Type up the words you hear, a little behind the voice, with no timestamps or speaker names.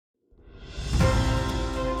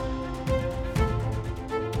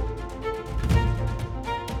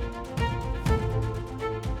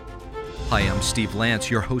Hi, I'm Steve Lance,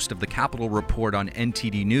 your host of the Capitol Report on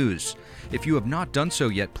NTD News. If you have not done so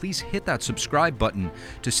yet, please hit that subscribe button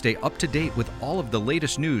to stay up to date with all of the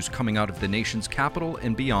latest news coming out of the nation's capital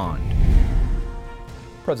and beyond.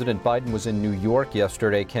 President Biden was in New York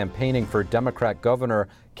yesterday campaigning for Democrat Governor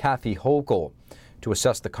Kathy Hochul. To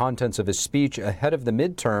assess the contents of his speech ahead of the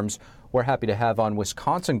midterms, we're happy to have on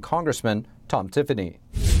Wisconsin Congressman Tom Tiffany.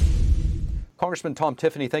 Congressman Tom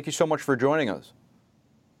Tiffany, thank you so much for joining us.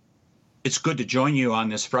 It's good to join you on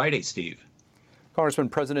this Friday, Steve. Congressman,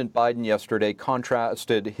 President Biden yesterday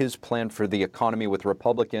contrasted his plan for the economy with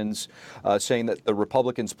Republicans, saying that the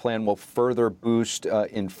Republicans' plan will further boost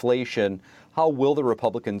inflation. How will the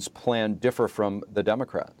Republicans' plan differ from the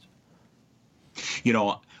Democrats? You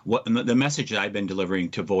know, the message that I've been delivering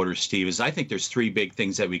to voters, Steve, is I think there's three big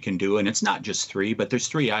things that we can do, and it's not just three, but there's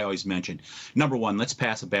three I always mention. Number one, let's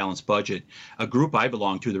pass a balanced budget. A group I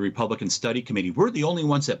belong to, the Republican Study Committee, we're the only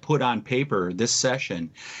ones that put on paper this session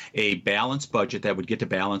a balanced budget that would get to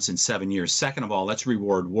balance in 7 years. Second of all, let's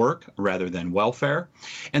reward work rather than welfare.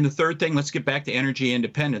 And the third thing, let's get back to energy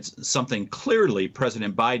independence, something clearly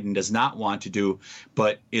President Biden does not want to do,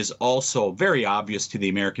 but is also very obvious to the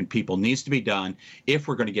American people needs to be done if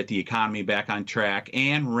we're going to get the economy back on track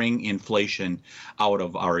and wring inflation out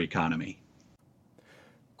of our economy.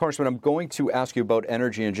 Congressman, I'm going to ask you about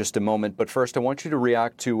energy in just a moment, but first I want you to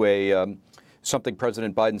react to something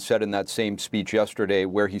President Biden said in that same speech yesterday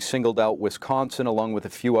where he singled out Wisconsin along with a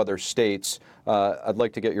few other states. I'd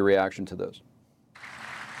like to get your reaction to this.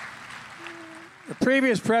 The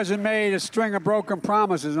previous president made a string of broken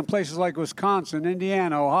promises in places like Wisconsin,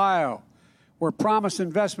 Indiana, Ohio, where promised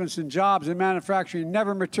investments in jobs and manufacturing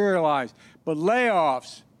never materialized, but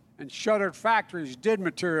layoffs and shuttered factories did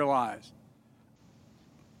materialize.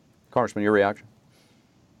 Congressman, your reaction?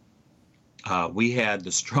 We had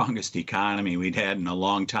the strongest economy we'd had in a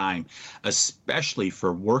long time, especially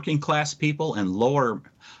for working class people and lower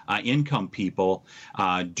income people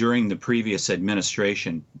during the previous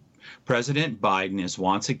administration. President Biden is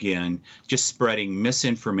once again just spreading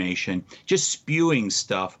misinformation, just spewing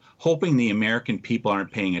stuff, hoping the American people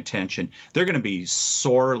aren't paying attention. They're going to be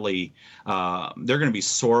sorely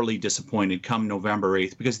disappointed come November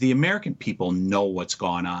 8th because the American people know what's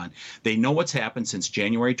gone on. They know what's happened since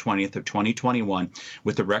January 20th of 2021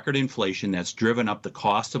 with the record inflation that's driven up the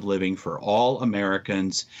cost of living for all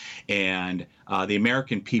Americans, and the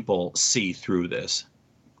American people see through this.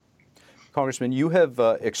 Congressman, you have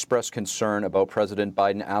expressed concern about President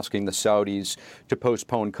Biden asking the Saudis to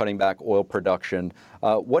postpone cutting back oil production.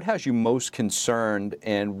 What has you most concerned,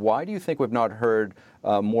 and why do you think we've not heard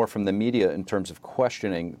more from the media in terms of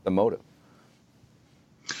questioning the motive?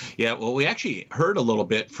 Yeah, well, we actually heard a little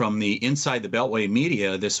bit from the Inside the Beltway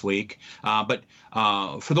media this week. But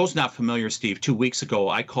for those not familiar, Steve, 2 weeks ago,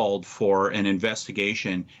 I called for an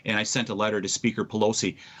investigation and I sent a letter to Speaker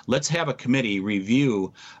Pelosi. Let's have a committee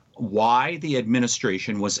review why the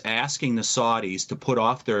administration was asking the Saudis to put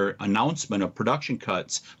off their announcement of production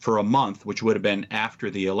cuts for a month, which would have been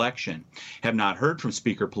after the election. Have not heard from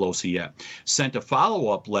Speaker Pelosi yet. Sent a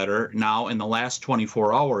follow-up letter now in the last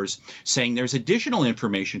 24 hours saying there's additional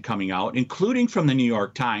information coming out, including from the New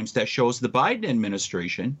York Times, that shows the Biden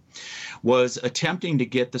administration was attempting to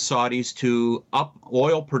get the Saudis to up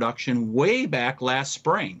oil production way back last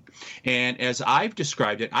spring. And as I've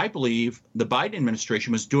described it, I believe the Biden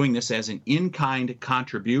administration was doing this as an in-kind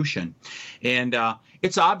contribution. And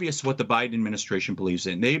it's obvious what the Biden administration believes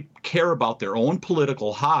in. They care about their own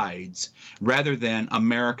political hides rather than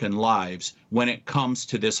American lives when it comes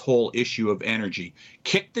to this whole issue of energy.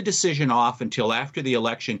 Kick the decision off until after the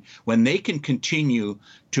election when they can continue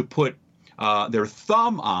to put their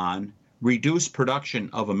thumb on reduced production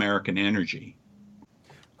of American energy.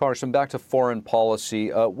 Congressman, back to foreign policy.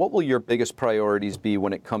 What will your biggest priorities be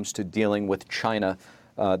when it comes to dealing with China,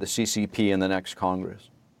 the CCP, in the next Congress?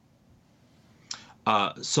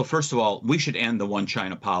 So first of all, we should end the one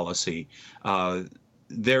China policy.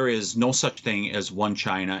 There is no such thing as one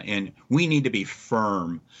China, and we need to be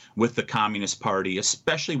firm with the Communist Party,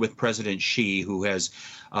 especially with President Xi, who has,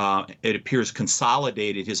 it appears,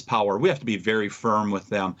 consolidated his power. We have to be very firm with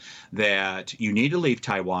them that you need to leave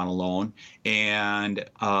Taiwan alone, and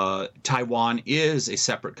Taiwan is a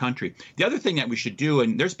separate country. The other thing that we should do,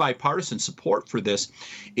 and there's bipartisan support for this,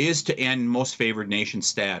 is to end most favored nation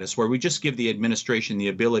status, where we just give the administration the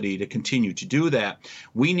ability to continue to do that.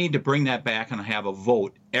 We need to bring that back and have a vote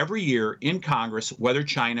every year in Congress whether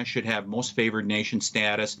China should have most favored nation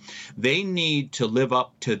status. They need to live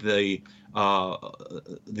up to the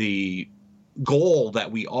goal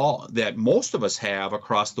that most of us have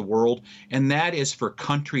across the world, and that is for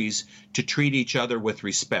countries to treat each other with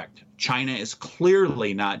respect. China is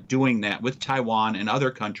clearly not doing that with Taiwan and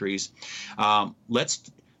other countries.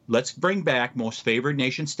 Let's bring back most favored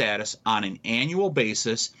nation status on an annual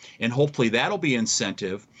basis, and hopefully that'll be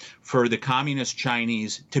incentive for the communist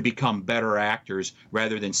Chinese to become better actors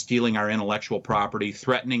rather than stealing our intellectual property,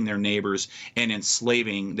 threatening their neighbors, and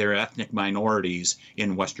enslaving their ethnic minorities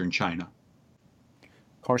in Western China.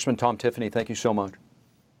 Congressman Tom Tiffany, thank you so much.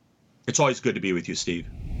 It's always good to be with you, Steve.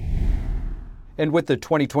 And with the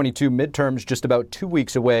 2022 midterms just about 2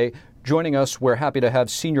 weeks away, joining us, we're happy to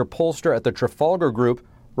have senior pollster at the Trafalgar Group,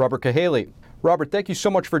 Robert Cahaly. Robert, thank you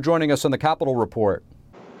so much for joining us on the Capitol Report.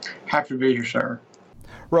 Happy to be here, sir.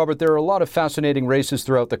 Robert, there are a lot of fascinating races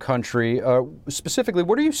throughout the country. Specifically,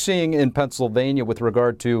 what are you seeing in Pennsylvania with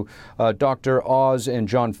regard to Dr. Oz and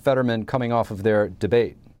John Fetterman coming off of their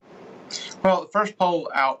debate? Well, the first poll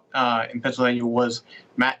out in Pennsylvania was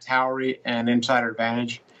Matt Towery and Insider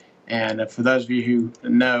Advantage. And for those of you who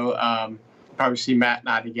know, probably see Matt and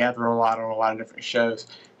I together a lot on a lot of different shows.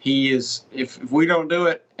 He is, if we don't do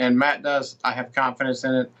it and Matt does, I have confidence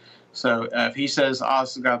in it. So if he says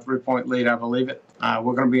Oz has got a 3-point lead, I believe it.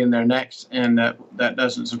 We're going to be in there next, and that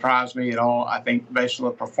doesn't surprise me at all. I think based on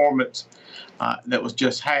the performance that was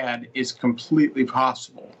just had, it's completely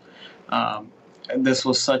possible. This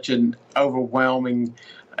was such an overwhelming,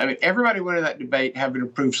 everybody went in that debate having to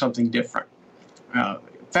prove something different.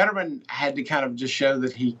 Fetterman had to kind of just show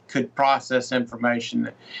that he could process information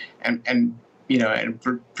and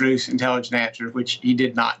produce intelligent answers, which he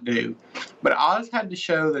did not do. But Oz had to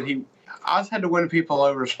show that Oz had to win people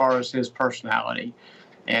over as far as his personality.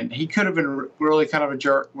 And he could have been really kind of a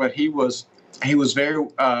jerk, but he was very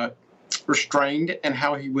restrained in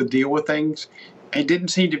how he would deal with things. He didn't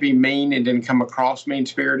seem to be mean and didn't come across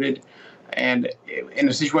mean-spirited. And in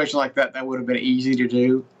a situation like that, that would have been easy to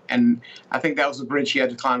do. And I think that was the bridge he had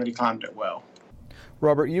to climb, and he climbed it well.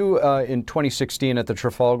 Robert, you in 2016 at the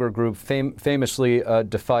Trafalgar Group famously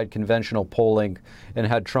defied conventional polling and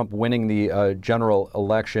had Trump winning the general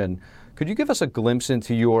election. Could you give us a glimpse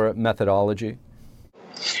into your methodology?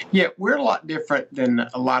 Yeah, we're a lot different than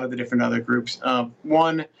a lot of the different other groups.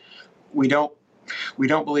 One, we don't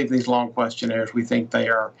believe in these long questionnaires. We think they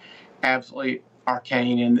are absolutely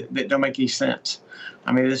arcane and that don't make any sense.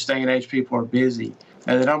 This day and age, people are busy.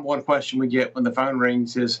 And the number one question we get when the phone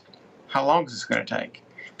rings is, how long is this going to take?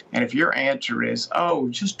 And if your answer is,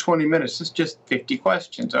 just 20 minutes, it's just 50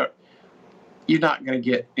 questions, you're not going to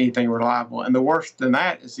get anything reliable. And the worst than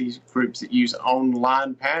that is these groups that use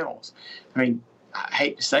online panels. I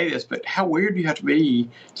hate to say this, but how weird do you have to be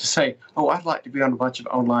to say, I'd like to be on a bunch of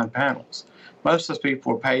online panels? Most of those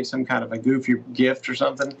people are paid some kind of a goofy gift or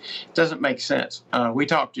something. It doesn't make sense. We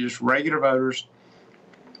talk to just regular voters,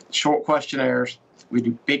 short questionnaires. We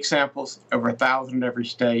do big samples, over 1,000 in every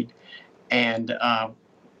state, and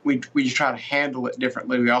we just try to handle it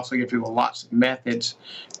differently. We also give people lots of methods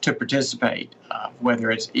to participate,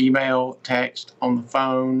 whether it's email, text, on the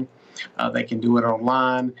phone. They can do it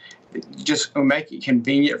online. Just make it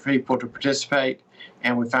convenient for people to participate,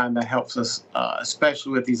 and we find that helps us,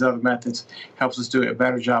 especially with these other methods, helps us do a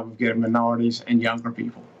better job of getting minorities and younger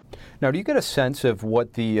people. Now, do you get a sense of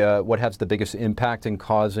what has the biggest impact in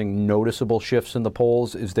causing noticeable shifts in the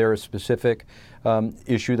polls? Is there a specific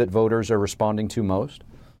issue that voters are responding to most?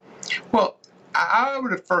 Well, I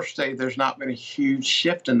would at first say there's not been a huge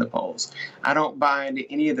shift in the polls. I don't buy into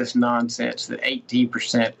any of this nonsense that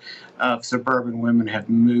 18% of suburban women have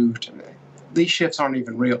moved. These shifts aren't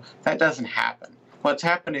even real. That doesn't happen. What's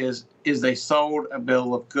happened is they sold a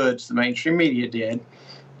bill of goods, the mainstream media did,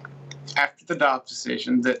 after the Dobbs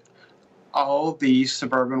decision, that all these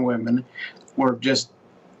suburban women were just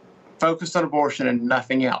focused on abortion and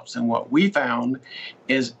nothing else. And what we found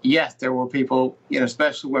is, yes, there were people,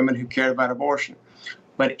 especially women who cared about abortion.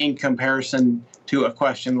 But in comparison to a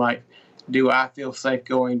question like, do I feel safe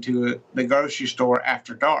going to the grocery store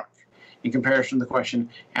after dark? In comparison to the question,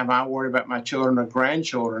 am I worried about my children or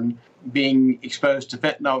grandchildren being exposed to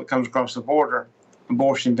fentanyl that comes across the border?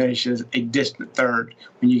 Abortion finishes a distant third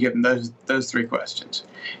when you give them those three questions.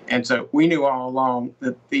 And so we knew all along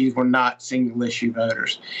that these were not single issue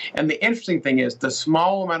voters. And the interesting thing is the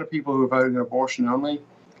small amount of people who were voting abortion only,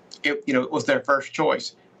 it was their first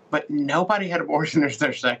choice. But nobody had abortion as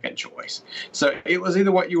their second choice. So it was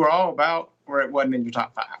either what you were all about or it wasn't in your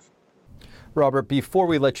top 5. Robert, before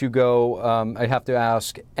we let you go, I have to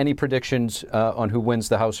ask, any predictions on who wins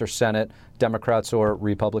the House or Senate, Democrats or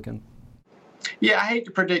Republican? Yeah, I hate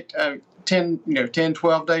to predict 10,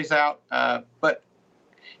 12 days out, but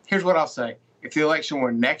here's what I'll say. If the election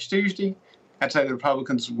were next Tuesday, I'd say the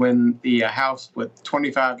Republicans win the House with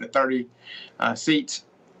 25 to 30 seats,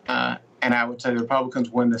 and I would say the Republicans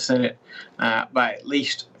win the Senate by at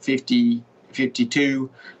least 50, 52.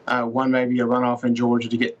 One maybe a runoff in Georgia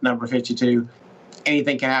to get number 52.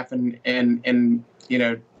 Anything can happen in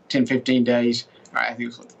 10, 15 days. I think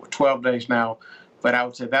it's 12 days now. But I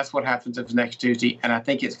would say that's what happens if it's next Tuesday, and I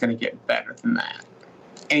think it's going to get better than that.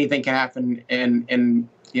 Anything can happen in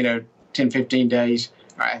 10, 15 days.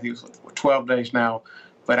 I think it's 12 days now.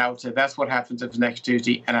 But I would say that's what happens if it's next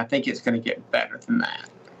Tuesday, and I think it's going to get better than that.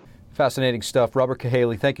 Fascinating stuff. Robert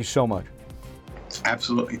Cahaly, thank you so much.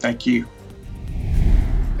 Absolutely. Thank you.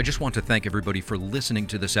 I just want to thank everybody for listening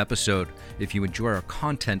to this episode. If you enjoy our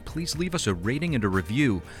content, please leave us a rating and a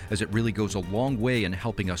review, as it really goes a long way in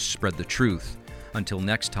helping us spread the truth. Until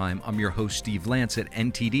next time, I'm your host, Steve Lance at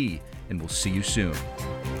NTD, and we'll see you soon.